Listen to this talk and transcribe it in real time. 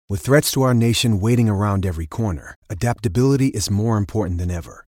With threats to our nation waiting around every corner, adaptability is more important than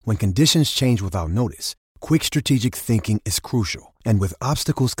ever. When conditions change without notice, quick strategic thinking is crucial. And with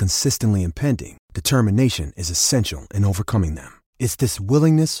obstacles consistently impending, determination is essential in overcoming them. It's this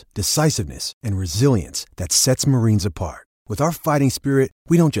willingness, decisiveness, and resilience that sets Marines apart. With our fighting spirit,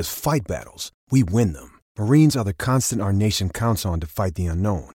 we don't just fight battles, we win them. Marines are the constant our nation counts on to fight the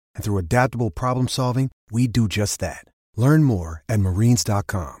unknown. And through adaptable problem solving, we do just that. Learn more at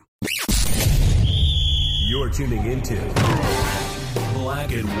marines.com. You're tuning into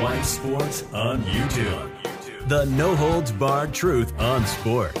Black and White Sports on YouTube. The no-holds-barred truth on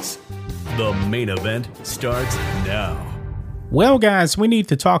sports. The main event starts now. Well, guys, we need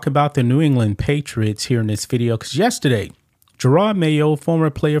to talk about the New England Patriots here in this video because yesterday, Jerod Mayo, former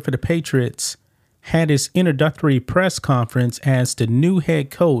player for the Patriots, had his introductory press conference as the new head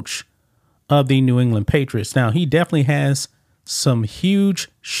coach of the New England Patriots. Now, he definitely has some huge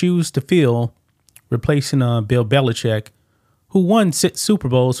shoes to fill, replacing Bill Belichick, who won 6 Super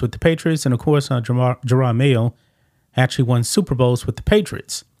Bowls with the Patriots. And, of course, Jerod Mayo actually won Super Bowls with the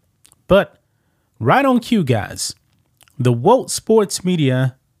Patriots. But right on cue, guys, the woke sports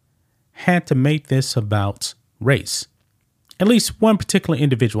media had to make this about race. At least one particular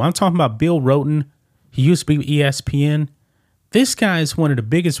individual. I'm talking about Bill Rhoden. He used to be ESPN. This guy is one of the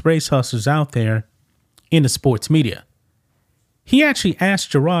biggest race hustlers out there in the sports media. He actually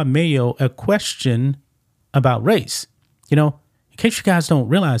asked Jerod Mayo a question about race. You know, in case you guys don't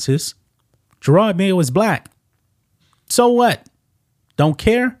realize this, Jerod Mayo is black. So what? Don't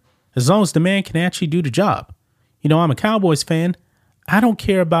care? As long as the man can actually do the job. You know, I'm a Cowboys fan. I don't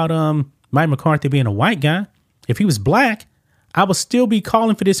care about Mike McCarthy being a white guy. If he was black, I would still be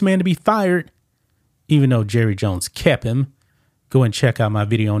calling for this man to be fired, even though Jerry Jones kept him. Go and check out my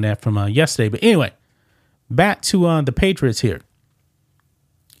video on that from yesterday. But anyway, back to the Patriots here.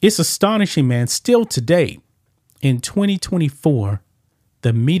 It's astonishing, man. Still today, in 2024,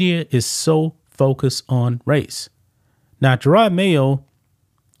 the media is so focused on race. Now, Jerod Mayo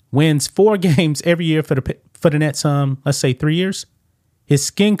wins 4 games every year for the next, let's say 3 years. His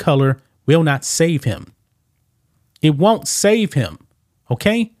skin color will not save him. It won't save him.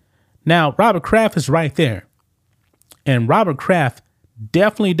 Okay? Now, Robert Kraft is right there. And Robert Kraft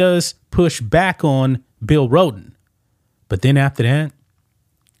definitely does push back on Bill Rhoden. But then after that,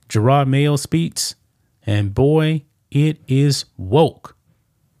 Jerod Mayo speaks, and boy, it is woke.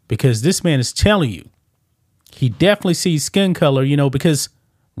 Because this man is telling you, he definitely sees skin color, you know, because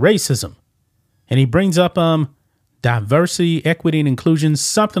racism. And he brings up diversity, equity, and inclusion,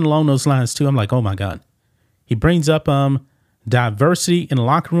 something along those lines too. I'm like, oh my God. He brings up diversity in the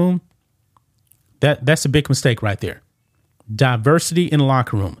locker room. That's a big mistake right there. Diversity in the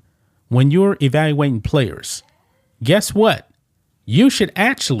locker room. When you're evaluating players, guess what? You should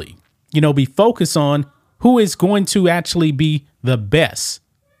actually, you know, be focused on who is going to actually be the best.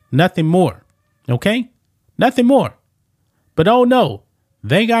 Nothing more. Okay? Nothing more. But oh no,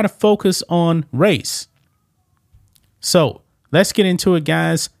 they got to focus on race. So let's get into it,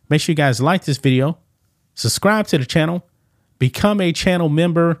 guys. Make sure you guys like this video. Subscribe to the channel. Become a channel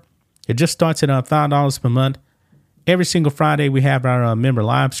member. It just starts at $5 per month. Every single Friday, we have our member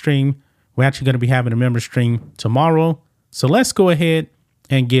live stream. We're actually going to be having a member stream tomorrow. So let's go ahead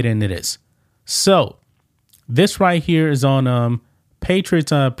and get into this. So this right here is on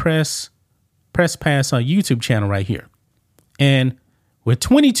Patriots Press Pass YouTube channel right here. And we're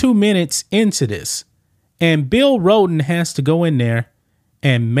 22 minutes into this. And Bill Rhoden has to go in there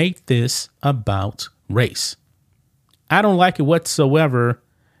and make this about race. I don't like it whatsoever.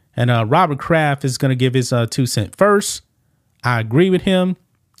 And Robert Kraft is going to give his 2 cents. First, I agree with him.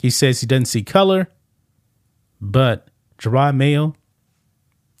 He says he doesn't see color. But Jerod Mayo,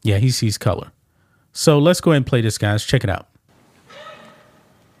 yeah, he sees color. So let's go ahead and play this, guys. Check it out.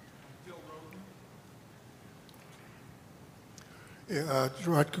 Yeah,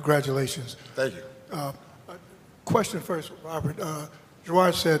 Jerod, congratulations. Thank you. Question first, Robert.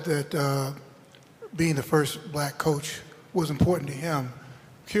 Jerod said that being the first black coach was important to him.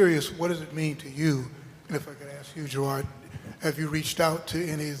 Curious, what does it mean to you? And if I could ask you, Jerod, have you reached out to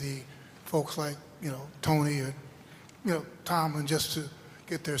any of the folks like, you know, Tony or, you know, Tomlin, just to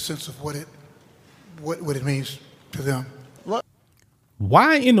get their sense of what it means to them?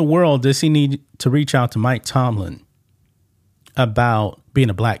 Why in the world does he need to reach out to Mike Tomlin about being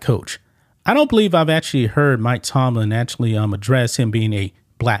a black coach? I don't believe I've actually heard Mike Tomlin actually address him being a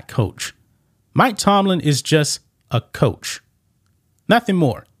black coach. Mike Tomlin is just a coach. Nothing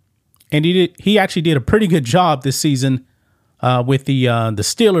more. And he actually did a pretty good job this season with the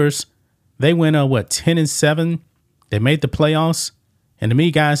Steelers. They went 10-7. They made the playoffs, And to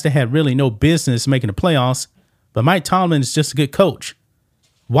me, guys, they had really no business making the playoffs. But Mike Tomlin is just a good coach.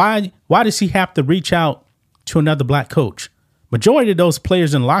 Why does he have to reach out to another black coach? Majority of those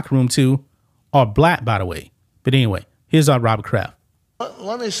players in the locker room, too, are black, by the way. But anyway, here's our Robert Kraft.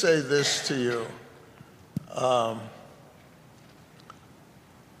 Let me say this to you.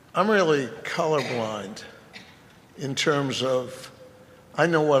 I'm really colorblind in terms of, I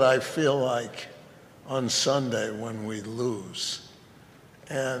know what I feel like on Sunday when we lose.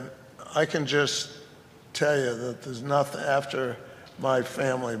 And I can just tell you that there's nothing after my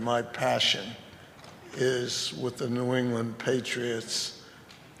family, my passion is with the New England Patriots,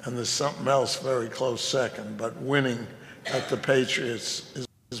 and there's something else very close second, but winning at the Patriots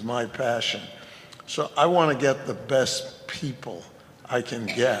is my passion. So I want to get the best people I can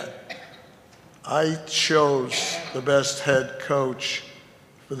get. I chose the best head coach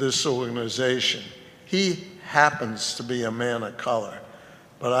for this organization. He happens to be a man of color,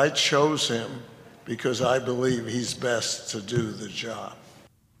 but I chose him because I believe he's best to do the job.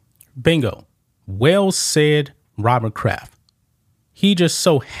 Bingo. Well said, Robert Kraft. He just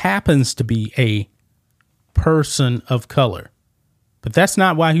so happens to be a person of color, but that's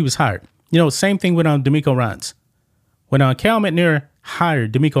not why he was hired. You know, same thing with DeMeco Ryans. When Cal McNair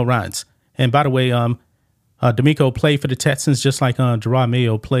hired DeMeco Ryans, and by the way, DeMeco played for the Texans just like Jerod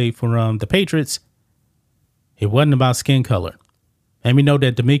Mayo played for the Patriots. It wasn't about skin color. And we know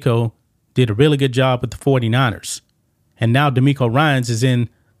that DeMeco did a really good job with the 49ers. And now DeMeco Ryans is in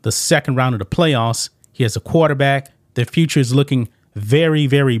the second round of the playoffs. He has a quarterback. Their future is looking very,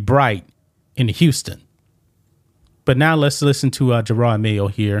 very bright in Houston. But now let's listen to Jerod Mayo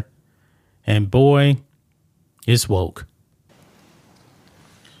here. And boy, it's woke.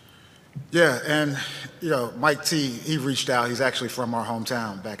 Yeah, and, you know, Mike T, he reached out. He's actually from our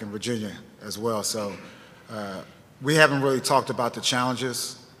hometown back in Virginia as well. So we haven't really talked about the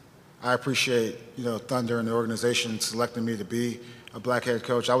challenges. I appreciate, you know, Thunder and the organization selecting me to be a black head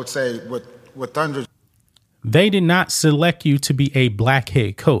coach. I would say with Thunder, they did not select you to be a black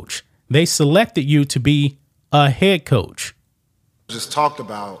head coach. They selected you to be a head coach. Just talked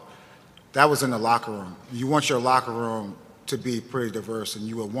about, that was in the locker room. You want your locker room to be pretty diverse, and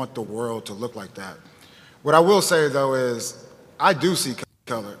you would want the world to look like that. What I will say, though, is I do see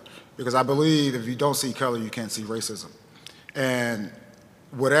color, because I believe if you don't see color, you can't see racism. And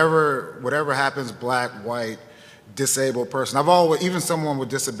whatever happens, black, white, disabled person, I've always, even someone with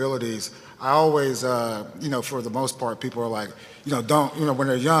disabilities, I always, you know, for the most part, people are like, you know, don't, you know, when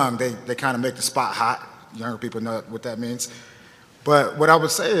they're young, they kind of make the spot hot. Younger people know what that means. But what I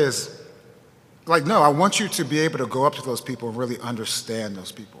would say is, like, no, I want you to be able to go up to those people and really understand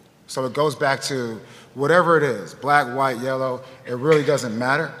those people. So it goes back to whatever it is, black, white, yellow, it really doesn't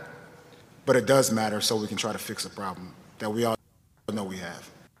matter, but it does matter so we can try to fix a problem that we all know we have.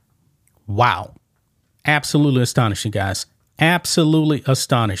 Wow. Absolutely astonishing, guys. Absolutely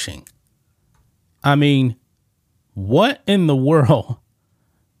astonishing. I mean, what in the world?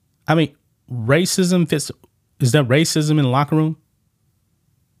 I mean, racism fits. Is that racism in the locker room?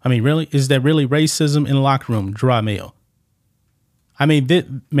 I mean, really? Is there really racism in the locker room, Jerod Mayo? I mean,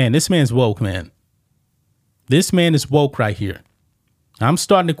 this man's woke, man. This man is woke right here. I'm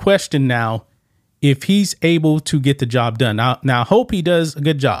starting to question now if he's able to get the job done. Now I hope he does a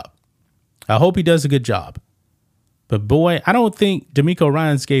good job. I hope he does a good job. But boy, I don't think DeMeco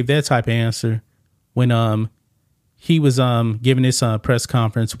Ryans gave that type of answer when he was giving this press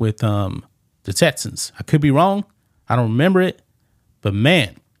conference with the Texans. I could be wrong. I don't remember it. But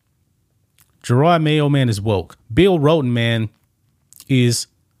man, Jerod Mayo, man, is woke. Bill Roten, man, is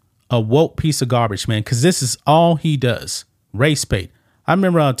a woke piece of garbage, man, because this is all he does. Race bait. I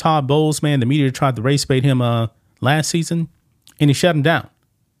remember Todd Bowles, man, the media tried to race bait him last season, and he shut him down.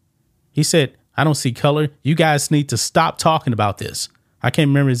 He said, I don't see color. You guys need to stop talking about this. I can't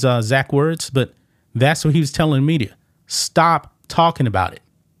remember his exact words, but that's what he was telling the media. Stop talking about it.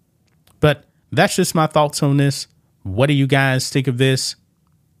 But that's just my thoughts on this. What do you guys think of this?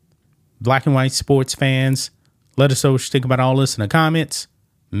 Black and white sports fans, let us know what you think about all this in the comments.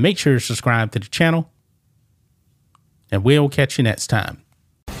 Make sure to subscribe to the channel, and we'll catch you next time.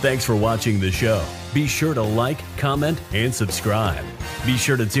 Thanks for watching the show. Be sure to like, comment, and subscribe. Be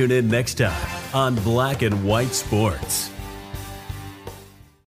sure to tune in next time on Black and White Sports.